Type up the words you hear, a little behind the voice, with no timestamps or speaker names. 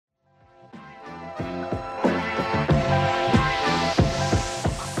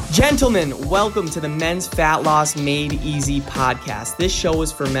Gentlemen, welcome to the Men's Fat Loss Made Easy podcast. This show is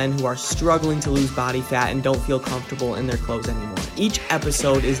for men who are struggling to lose body fat and don't feel comfortable in their clothes anymore. Each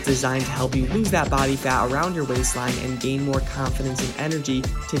episode is designed to help you lose that body fat around your waistline and gain more confidence and energy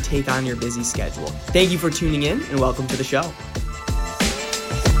to take on your busy schedule. Thank you for tuning in and welcome to the show.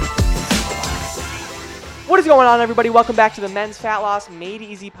 What is going on, everybody? Welcome back to the Men's Fat Loss Made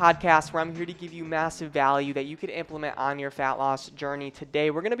Easy podcast, where I'm here to give you massive value that you could implement on your fat loss journey.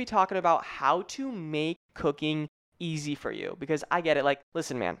 Today, we're going to be talking about how to make cooking easy for you, because I get it. Like,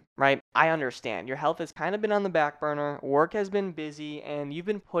 listen, man, right? I understand your health has kind of been on the back burner, work has been busy, and you've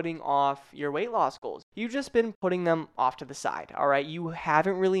been putting off your weight loss goals. You've just been putting them off to the side, all right? You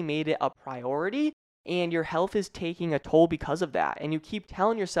haven't really made it a priority, and your health is taking a toll because of that. And you keep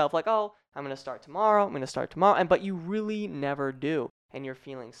telling yourself, like, oh, I'm going to start tomorrow, but you really never do. And you're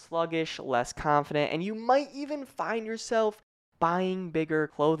feeling sluggish, less confident, and you might even find yourself buying bigger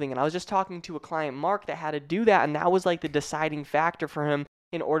clothing. And I was just talking to a client, Mark, that had to do that, and that was like the deciding factor for him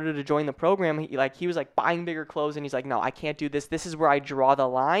in order to join the program. He was like buying bigger clothes, and he's like, no, I can't do this. This is where I draw the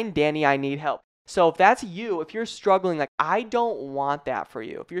line. Danny, I need help. So if that's you, if you're struggling, like, I don't want that for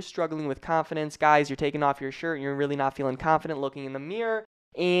you. If you're struggling with confidence, guys, you're taking off your shirt and you're really not feeling confident looking in the mirror,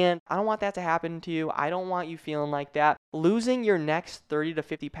 and I don't want that to happen to you. I don't want you feeling like that. Losing your next 30 to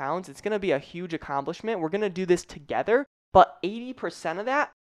 50 pounds, it's going to be a huge accomplishment. We're going to do this together, but 80% of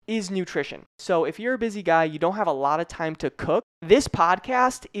that is nutrition. So if you're a busy guy, you don't have a lot of time to cook, this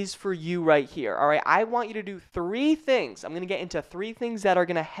podcast is for you right here, all right? I want you to do 3 things. I'm going to get into 3 things that are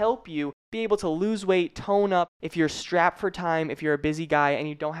going to help you be able to lose weight, tone up, if you're strapped for time, if you're a busy guy and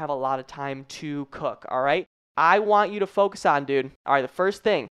you don't have a lot of time to cook, all right? I want you to focus on, dude. All right, the first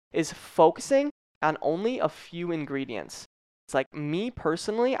thing is focusing on only a few ingredients. It's like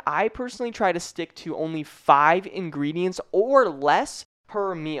I personally try to stick to only 5 ingredients or less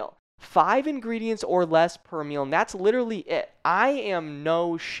per meal. 5 ingredients or less per meal, and that's literally it. I am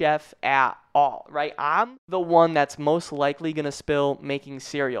no chef at all, right? I'm the one that's most likely going to spill making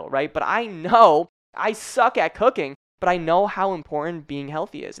cereal, right? But I know I suck at cooking, but I know how important being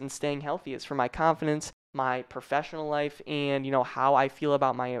healthy is and staying healthy is for my confidence, my professional life, and how I feel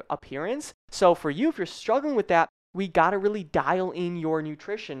about my appearance. So for you, if you're struggling with that, we got to really dial in your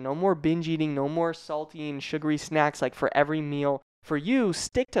nutrition. No more binge eating, no more salty and sugary snacks like for every meal. For you,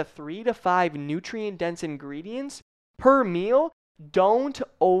 stick to 3 to 5 nutrient-dense ingredients per meal. Don't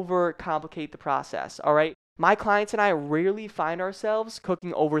overcomplicate the process, all right? My clients and I rarely find ourselves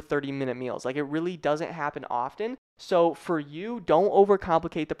cooking over 30-minute meals. Like, it really doesn't happen often. So for you, don't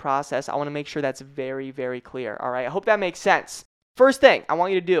overcomplicate the process. I want to make sure that's very, very clear, all right? I hope that makes sense. First thing I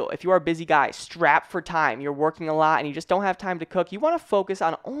want you to do, if you are a busy guy, strapped for time, you're working a lot and you just don't have time to cook, you want to focus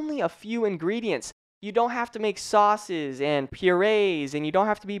on only a few ingredients. You don't have to make sauces and purees, and you don't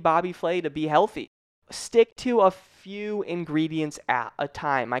have to be Bobby Flay to be healthy. Stick to a few ingredients at a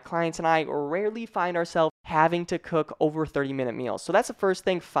time. My clients and I rarely find ourselves having to cook over 30-minute meals. So that's the first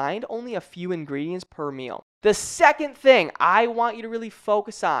thing. Find only a few ingredients per meal. The second thing I want you to really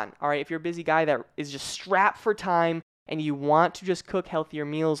focus on, all right, if you're a busy guy that is just strapped for time and you want to just cook healthier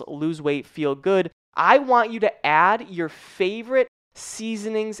meals, lose weight, feel good, I want you to add your favorite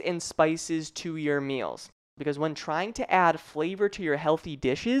seasonings and spices to your meals. Because when trying to add flavor to your healthy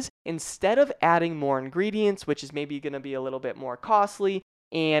dishes, instead of adding more ingredients, which is maybe going to be a little bit more costly,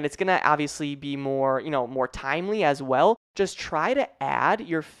 and it's going to obviously be more, more timely as well, just try to add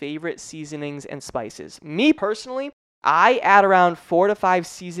your favorite seasonings and spices. Me personally, I add around 4 to 5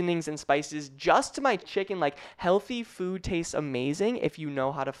 seasonings and spices just to my chicken. Like, healthy food tastes amazing if you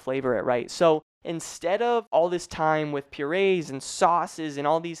know how to flavor it right. So instead of all this time with purees and sauces and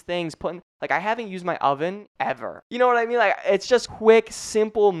all these things, I haven't used my oven ever. You know what I mean? Like, it's just quick,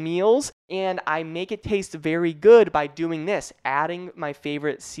 simple meals, and I make it taste very good by doing this, adding my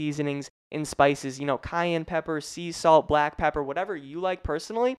favorite seasonings and spices, cayenne pepper, sea salt, black pepper, whatever you like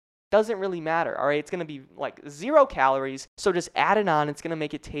personally. Doesn't really matter, all right? It's going to be like 0 calories, so just add it on. It's going to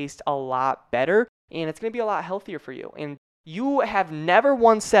make it taste a lot better, and it's going to be a lot healthier for you. And you have never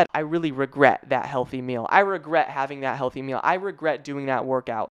once said, I really regret that healthy meal. I regret having that healthy meal. I regret doing that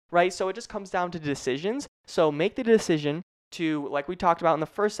workout, right? So it just comes down to decisions. So make the decision to, like we talked about in the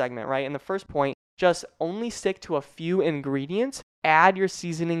first segment, right? In the first point, just only stick to a few ingredients, add your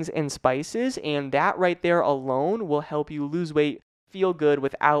seasonings and spices, and that right there alone will help you lose weight, feel good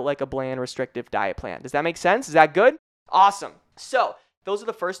without like a bland, restrictive diet plan. Does that make sense? Is that good? Awesome. So those are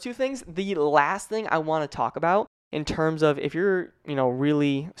the first 2 things. The last thing I want to talk about in terms of if you're,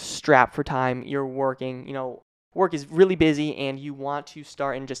 really strapped for time, you're working, work is really busy and you want to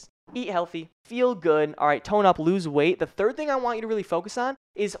start and just eat healthy, feel good, all right, tone up, lose weight, the third thing I want you to really focus on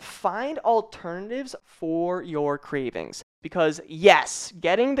is find alternatives for your cravings. Because yes,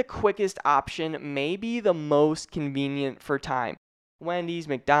 getting the quickest option may be the most convenient for time. Wendy's,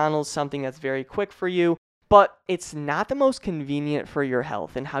 McDonald's, something that's very quick for you, but it's not the most convenient for your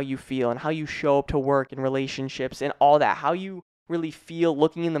health and how you feel and how you show up to work and relationships and all that, how you really feel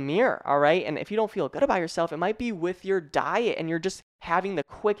looking in the mirror, all right? And if you don't feel good about yourself, it might be with your diet and you're just having the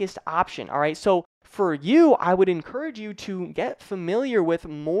quickest option, all right? So for you, I would encourage you to get familiar with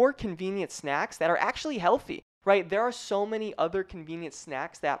more convenient snacks that are actually healthy, right? There are so many other convenient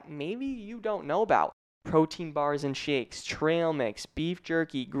snacks that maybe you don't know about. Protein bars and shakes, trail mix, beef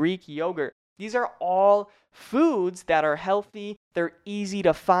jerky, Greek yogurt. These are all foods that are healthy, they're easy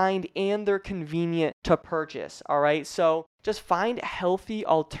to find, and they're convenient to purchase, all right? So just find healthy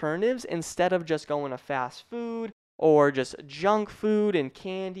alternatives instead of just going to fast food or just junk food and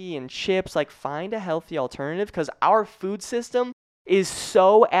candy and chips. Like, find a healthy alternative because our food system is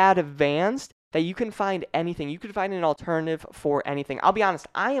so advanced that you can find anything. You can find an alternative for anything. I'll be honest,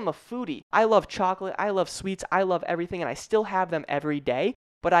 I am a foodie. I love chocolate, I love sweets, I love everything, and I still have them every day.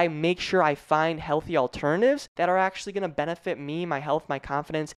 But I make sure I find healthy alternatives that are actually going to benefit me, my health, my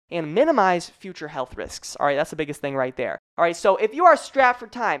confidence, and minimize future health risks. All right, that's the biggest thing right there. All right, so if you are strapped for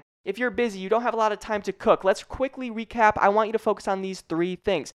time, if you're busy, you don't have a lot of time to cook, let's quickly recap. I want you to focus on these 3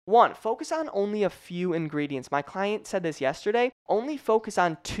 things. 1, focus on only a few ingredients. My client said this yesterday. Only focus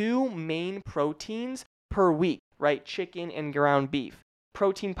on 2 main proteins per week, right? Chicken and ground beef.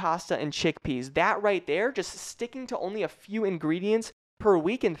 Protein pasta and chickpeas. That right there, just sticking to only a few ingredients per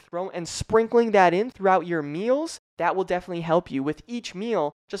week and sprinkling that in throughout your meals, that will definitely help you. With each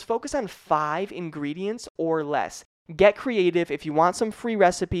meal, just focus on 5 ingredients or less. Get creative. If you want some free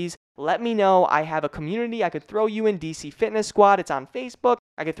recipes, let me know. I have a community I could throw you in, DC Fitness Squad. It's on Facebook.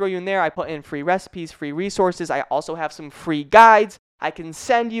 I could throw you in there. I put in free recipes, free resources. I also have some free guides I can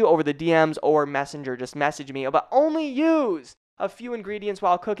send you over the DMs or Messenger. Just message me, but only use a few ingredients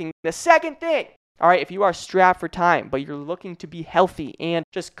while cooking. The second thing, all right, if you are strapped for time, but you're looking to be healthy and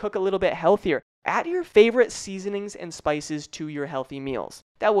just cook a little bit healthier, add your favorite seasonings and spices to your healthy meals.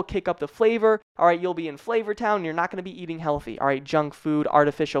 That will kick up the flavor. All right, you'll be in Flavor Town. You're not going to be eating healthy. All right, junk food,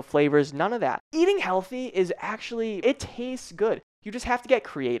 artificial flavors, none of that. Eating healthy is actually, it tastes good. You just have to get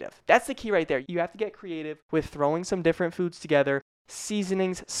creative. That's the key right there. You have to get creative with throwing some different foods together.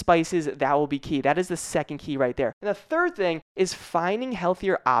 Seasonings, spices, that will be key. That is the second key right there. And the third thing is finding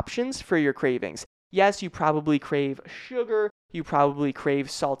healthier options for your cravings. Yes, you probably crave sugar. You probably crave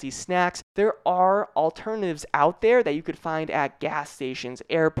salty snacks. There are alternatives out there that you could find at gas stations,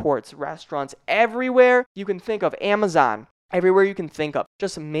 airports, restaurants, everywhere you can think of. Amazon, everywhere you can think of.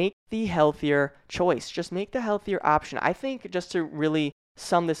 Just make the healthier choice. Just make the healthier option. I think just to really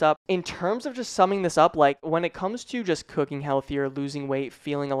sum this up, in terms of just summing this up, like when it comes to just cooking healthier, losing weight,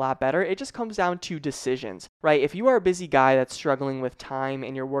 feeling a lot better, it just comes down to decisions, right? If you are a busy guy that's struggling with time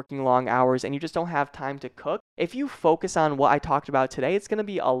and you're working long hours and you just don't have time to cook, if you focus on what I talked about today, it's going to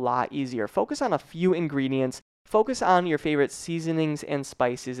be a lot easier. Focus on a few ingredients. Focus on your favorite seasonings and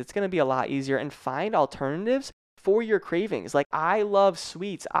spices. It's going to be a lot easier, and find alternatives for your cravings. Like, I love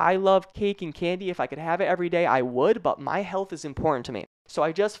sweets. I love cake and candy. If I could have it every day, I would, but my health is important to me. So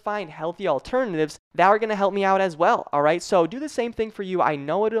I just find healthy alternatives that are going to help me out as well. All right. So do the same thing for you. I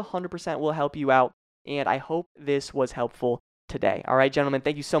know it 100% will help you out. And I hope this was helpful today. All right, gentlemen,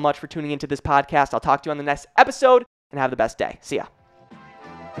 thank you so much for tuning into this podcast. I'll talk to you on the next episode, and have the best day. See ya.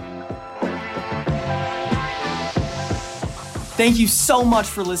 Thank you so much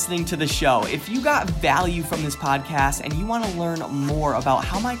for listening to the show. If you got value from this podcast and you want to learn more about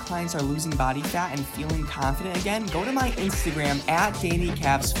how my clients are losing body fat and feeling confident again, go to my Instagram at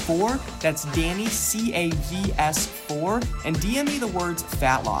DannyCavs4. That's Danny CAVS4, and DM me the words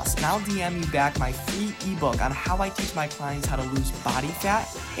fat loss. And I'll DM you back my free ebook on how I teach my clients how to lose body fat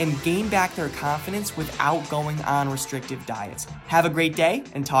and gain back their confidence without going on restrictive diets. Have a great day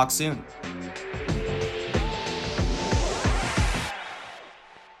and talk soon.